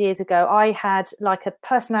all those years ago, I had like a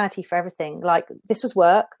personality for everything. Like, this was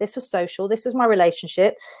work, this was social, this was my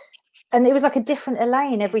relationship. And it was like a different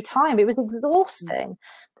Elaine every time. It was exhausting.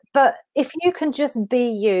 But if you can just be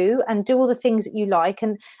you and do all the things that you like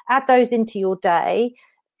and add those into your day,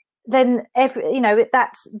 then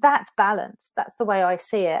that's balance. That's the way I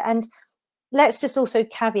see it. And let's just also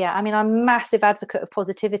caveat, I mean, I'm a massive advocate of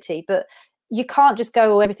positivity, but you can't just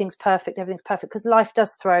go, oh, everything's perfect, because life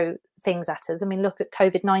does throw things at us. I mean, look at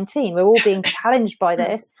COVID-19. We're all being challenged by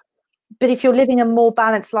this. But if you're living a more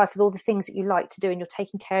balanced life with all the things that you like to do and you're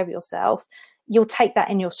taking care of yourself, you'll take that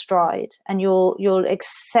in your stride, and you'll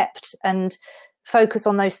accept and focus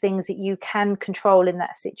on those things that you can control in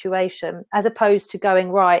that situation, as opposed to going,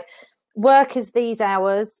 right, work is these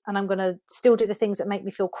hours and I'm going to still do the things that make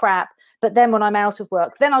me feel crap. But then when I'm out of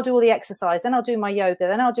work, then I'll do all the exercise, then I'll do my yoga,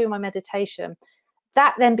 then I'll do my meditation.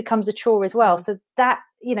 That then becomes a chore as well. So that,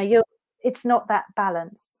 it's not that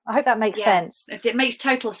balance. I hope that makes sense. It makes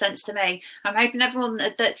total sense to me. I'm hoping everyone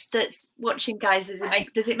that's watching, guys,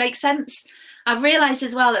 does it make sense? I've realised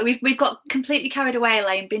as well that we've got completely carried away,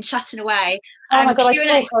 Elaine, been chatting away. Oh my God,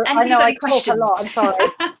 I know I talk a lot. I'm sorry.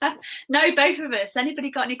 No, both of us.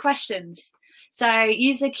 Anybody got any questions? So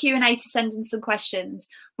use the Q&A to send in some questions.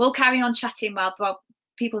 We'll carry on chatting while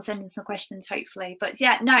people sending some questions, hopefully. But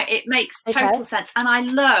yeah, no, it makes total sense. And I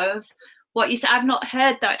love what you said. I've not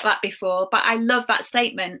heard that before, but I love that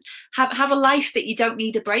statement. Have a life that you don't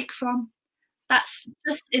need a break from. That's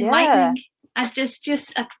just enlightening, and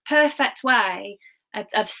just a perfect way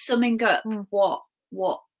of summing up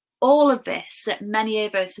what all of this that many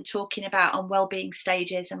of us are talking about on wellbeing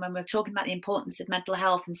stages. And when we're talking about the importance of mental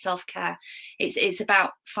health and self-care, it's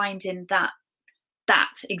about finding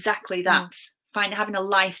having a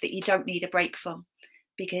life that you don't need a break from,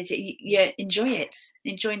 because you enjoy it,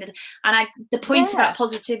 enjoying it. And the point about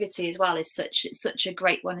positivity as well is such a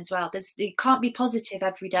great one as well. You can't be positive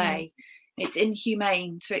every day. It's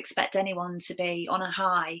inhumane to expect anyone to be on a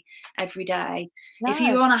high every day. If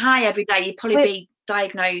you were on a high every day, you'd probably be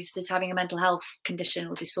diagnosed as having a mental health condition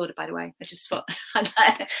or disorder, by the way. I just thought I'd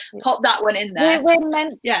pop that one in there.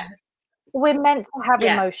 We're meant to have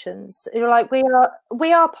emotions. You're like,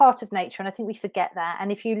 we are part of nature, and I think we forget that.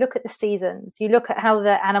 And if you look at the seasons, you look at how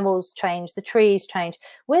the animals change, the trees change,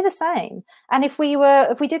 we're the same. And if we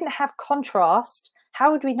didn't have contrast,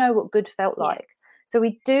 how would we know what good felt like? So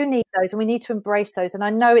we do need those, and we need to embrace those. And I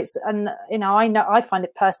know I find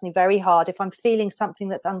it personally very hard. If I'm feeling something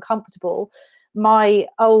that's uncomfortable, my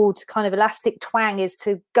old kind of elastic twang is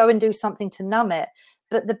to go and do something to numb it.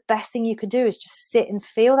 But the best thing you can do is just sit and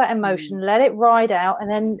feel that emotion, let it ride out,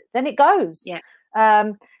 and then it goes.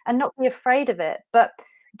 And not be afraid of it. But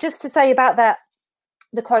just to say about that,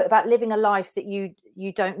 the quote about living a life that you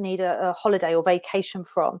don't need a holiday or vacation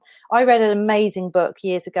from. I read an amazing book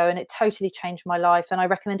years ago, and it totally changed my life. And I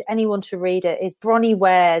recommend anyone to read it. It's Bronnie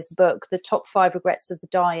Ware's book, The Top 5 Regrets of the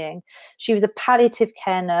Dying. She was a palliative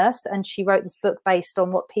care nurse, and she wrote this book based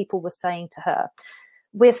on what people were saying to her.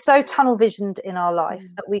 We're so tunnel visioned in our life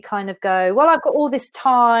that we kind of go, well, I've got all this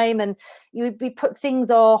time, and we put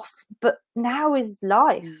things off, but now is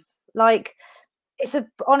life. Like,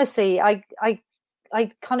 honestly, I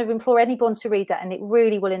kind of implore anyone to read that, and it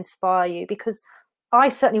really will inspire you, because I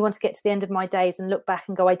certainly want to get to the end of my days and look back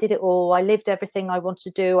and go, I did it all. I lived everything I want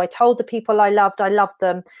to do. I told the people I loved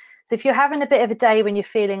them. So if you're having a bit of a day when you're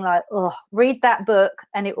feeling like, oh, read that book,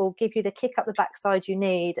 and it will give you the kick up the backside you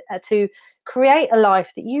need to create a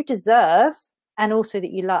life that you deserve and also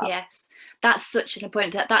that you love. Yes, that's such an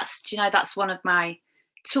important, that's one of my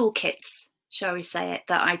toolkits, shall we say it,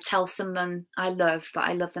 that I tell someone I love that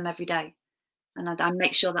I love them every day. And I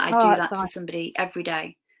make sure that I do that to somebody every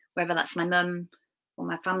day, whether that's my mum or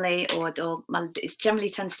my family or it generally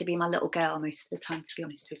tends to be my little girl most of the time, to be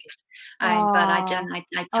honest with you. But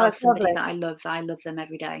I tell somebody that I love them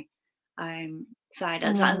every day. And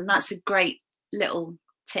that's a great little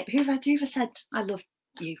tip. Who said I love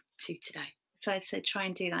you to today? So I'd say try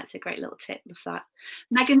and do that. It's a great little tip of that.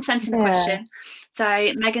 Megan sent in a question.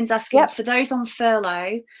 So Megan's asking, for those on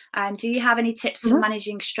furlough, do you have any tips for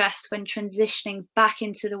managing stress when transitioning back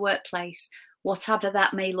into the workplace, whatever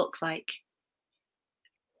that may look like?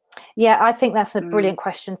 Yeah, I think that's a brilliant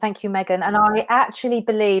question. Thank you, Megan. And I actually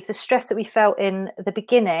believe the stress that we felt in the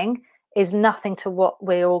beginning is nothing to what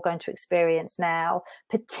we're all going to experience now,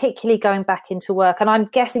 particularly going back into work. And I'm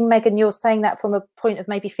guessing, Megan, you're saying that from a point of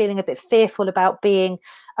maybe feeling a bit fearful about being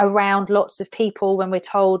around lots of people when we're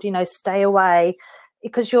told, stay away,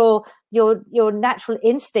 because your natural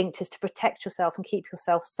instinct is to protect yourself and keep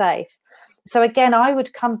yourself safe. So again, I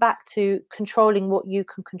would come back to controlling what you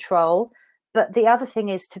can control. But the other thing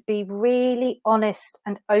is to be really honest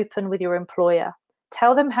and open with your employer.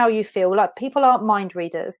 Tell them how you feel. Like, people aren't mind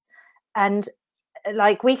readers. And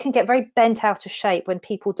like, we can get very bent out of shape when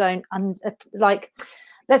people don't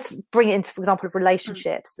let's bring it into, for example, of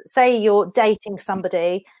relationships. Say you're dating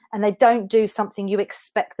somebody and they don't do something you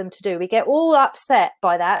expect them to do. We get all upset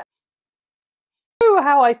by that. Know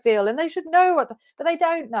how I feel, and they should know but they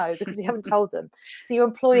don't know because we haven't told them. So your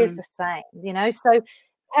employer is the same, so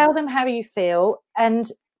tell them how you feel.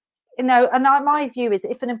 And my view is,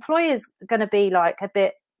 if an employer is going to be like a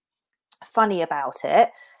bit funny about it,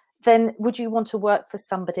 then would you want to work for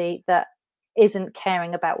somebody that isn't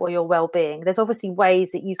caring about your well-being? There's obviously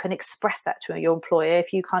ways that you can express that to your employer.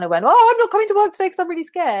 If you kind of went, I'm not coming to work today because I'm really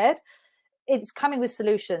scared, it's coming with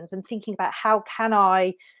solutions and thinking about how can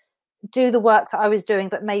I do the work that I was doing,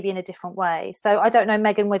 but maybe in a different way. So I don't know,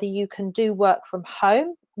 Megan, whether you can do work from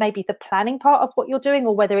home, maybe the planning part of what you're doing,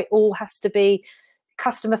 or whether it all has to be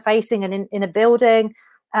customer facing and in a building.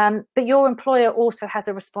 But your employer also has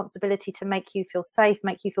a responsibility to make you feel safe,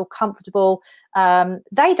 make you feel comfortable.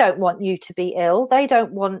 They don't want you to be ill. They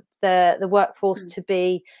don't want the workforce to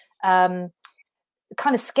be kind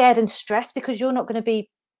of scared and stressed because you're not going to be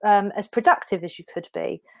as productive as you could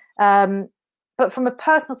be. But from a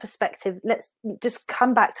personal perspective, let's just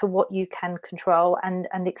come back to what you can control and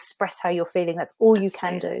express how you're feeling. That's all you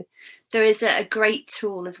can do. There is a great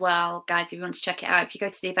tool as well, guys, if you want to check it out. If you go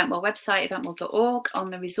to the EventWell website, eventwell.org, on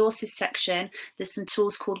the resources section, there's some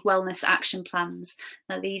tools called wellness action plans.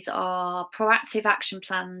 Now, these are proactive action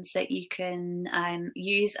plans that you can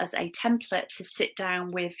use as a template to sit down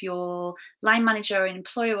with your line manager or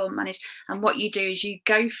employer or manager. And what you do is you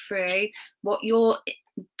go through what your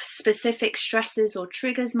specific stresses or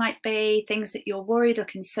triggers might be, things that you're worried or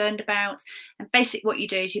concerned about. And basically what you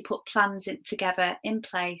do is you put plans together in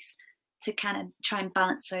place to kind of try and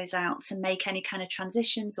balance those out, to make any kind of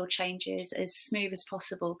transitions or changes as smooth as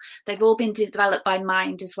possible. They've all been developed by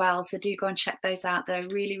Mind as well, so do go and check those out. They're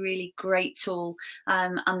a really, really great tool.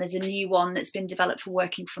 And there's a new one that's been developed for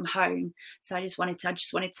working from home. So I just wanted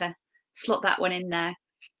to slot that one in there.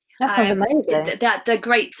 That sounds amazing. They're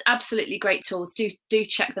great, absolutely great tools. Do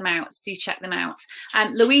check them out. Do check them out.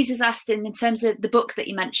 Louise has asked in terms of the book that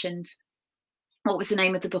you mentioned, what was the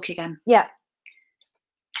name of the book again? Yeah.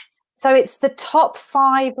 So it's The Top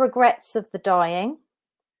 5 Regrets of the Dying.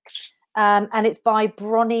 And it's by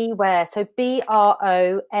Bronnie Ware. So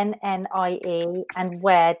Bronnie and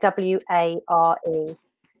Ware, Ware.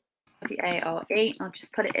 Ware. I'll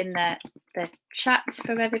just put it in the chat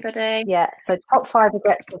for everybody. Yeah, so Top 5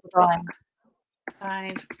 Regrets of the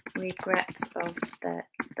Dying. 5 Regrets of the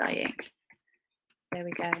Dying. There we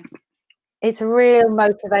go. It's a real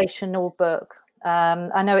motivational book.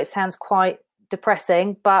 I know it sounds quite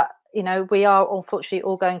depressing, but you know, we are unfortunately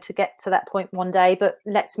all going to get to that point one day, but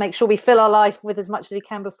let's make sure we fill our life with as much as we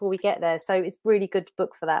can before we get there. So it's a really good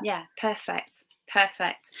book for that. Yeah, perfect.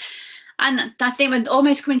 And I think we're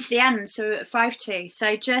almost coming to the end, so at 5-2.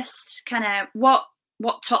 So just kind of what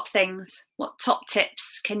top things, what top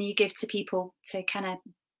tips can you give to people to kind of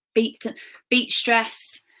beat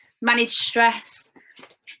stress, manage stress?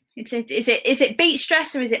 Is it beat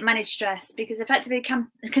stress or is it manage stress? Because effectively,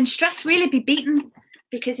 can stress really be beaten?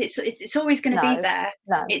 Because it's always going to be there.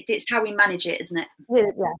 No. It's how we manage it, isn't it? Yeah.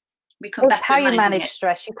 We come back to how you manage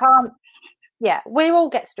stress. You can't. Yeah, we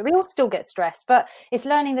all still get stressed, but it's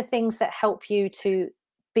learning the things that help you to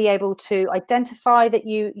be able to identify that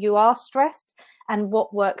you are stressed and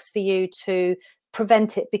what works for you to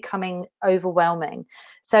prevent it becoming overwhelming.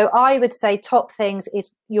 So I would say top things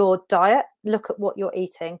is your diet. Look at what you're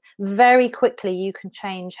eating. Very quickly, you can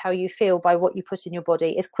change how you feel by what you put in your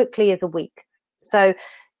body as quickly as a week. So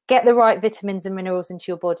get the right vitamins and minerals into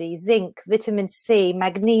your body: zinc, vitamin C,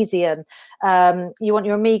 magnesium. You want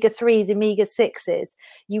your omega-3s, omega-6s.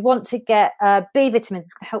 You want to get B vitamins.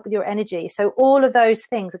 It's going to help with your energy. So all of those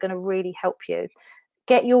things are going to really help you.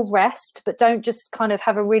 Get your rest, but don't just kind of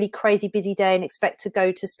have a really crazy busy day and expect to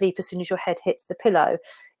go to sleep as soon as your head hits the pillow.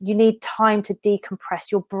 You need time to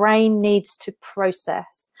decompress. Your brain needs to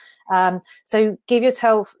process. So give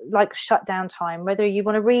yourself like shutdown time, whether you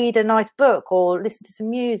want to read a nice book or listen to some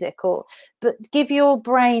music, but give your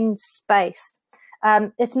brain space.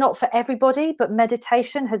 It's not for everybody, but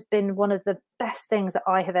meditation has been one of the best things that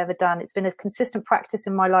I have ever done. It's been a consistent practice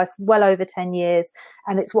in my life, well over 10 years,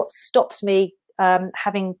 and it's what stops me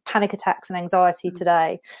having panic attacks and anxiety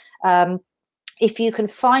today. If you can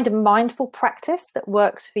find a mindful practice that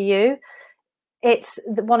works for you, it's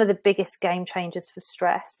one of the biggest game changers for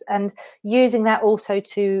stress. And using that also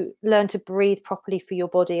to learn to breathe properly for your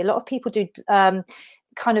body. A lot of people do I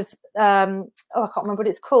can't remember what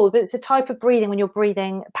it's called, but it's a type of breathing when you're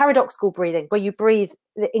breathing, paradoxical breathing, where you breathe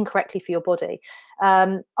incorrectly for your body.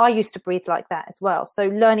 I used to breathe like that as well. So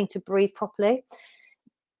learning to breathe properly.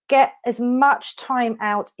 Get as much time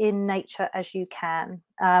out in nature as you can.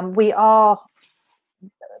 We are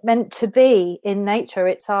meant to be in nature.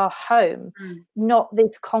 It's our home, not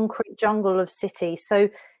this concrete jungle of cities. So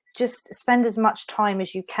just spend as much time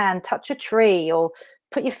as you can. Touch a tree or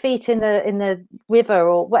put your feet in the river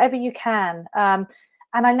or whatever you can. And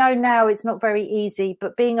I know now it's not very easy,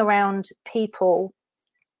 but being around people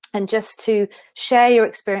and just to share your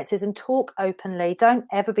experiences and talk openly. Don't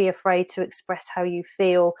ever be afraid to express how you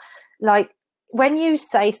feel. Like when you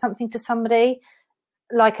say something to somebody,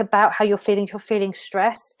 like about how you're feeling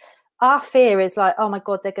stressed, our fear is like, oh my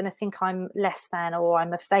God, they're going to think I'm less than, or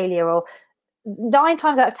I'm a failure. Or 9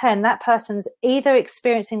 times out of 10, that person's either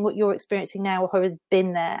experiencing what you're experiencing now or has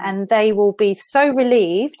been there. And they will be so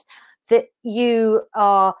relieved that you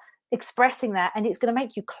are expressing that, and it's going to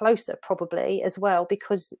make you closer probably as well,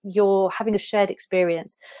 because you're having a shared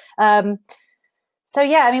experience. So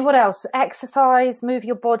yeah, I mean, what else? Exercise, move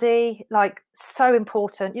your body, like so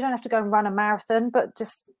important. You don't have to go and run a marathon, but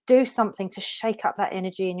just do something to shake up that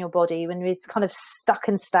energy in your body when it's kind of stuck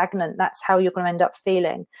and stagnant. That's how you're going to end up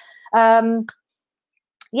feeling.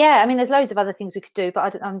 yeah, I mean, there's loads of other things we could do,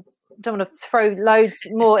 but I don't want to throw loads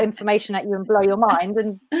more information at you and blow your mind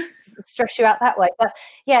and stress you out that way. But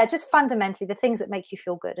yeah, just fundamentally the things that make you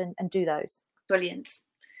feel good, and do those. Brilliant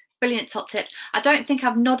top tips. I don't think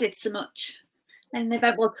I've nodded so much in the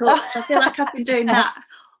EventWell Talks. I feel like I've been doing that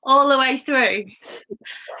all the way through.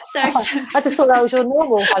 So I just thought that was your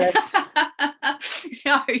normal, Helen.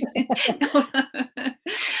 No.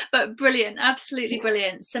 But brilliant, absolutely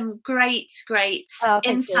brilliant. Some great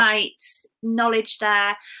insights, knowledge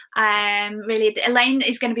there. Really, Elaine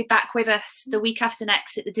is going to be back with us the week after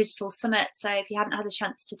next at the Digital Summit. So if you haven't had a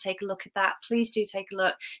chance to take a look at that, please do take a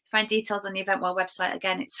look. Find details on the EventWell website.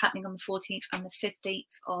 Again, it's happening on the 14th and the 15th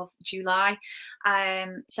of July.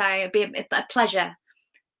 So it'd be a pleasure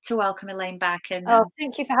to welcome Elaine back. And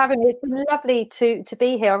thank you for having me. It's been lovely to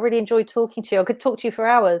be here. I really enjoyed talking to you. I could talk to you for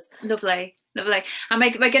hours. Lovely. And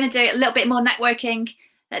we're going to do a little bit more networking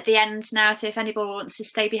at the end now. So if anybody wants to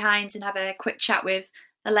stay behind and have a quick chat with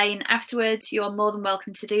Elaine afterwards, you're more than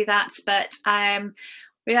welcome to do that. But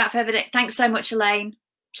without further ado, thanks so much, Elaine.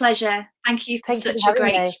 Pleasure. Thank you for such a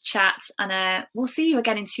great chat. And we'll see you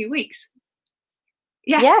again in 2 weeks.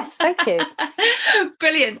 Yeah. Yes, thank you.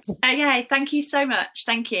 Brilliant. Okay, thank you so much.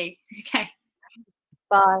 Thank you. Okay.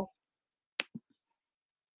 Bye.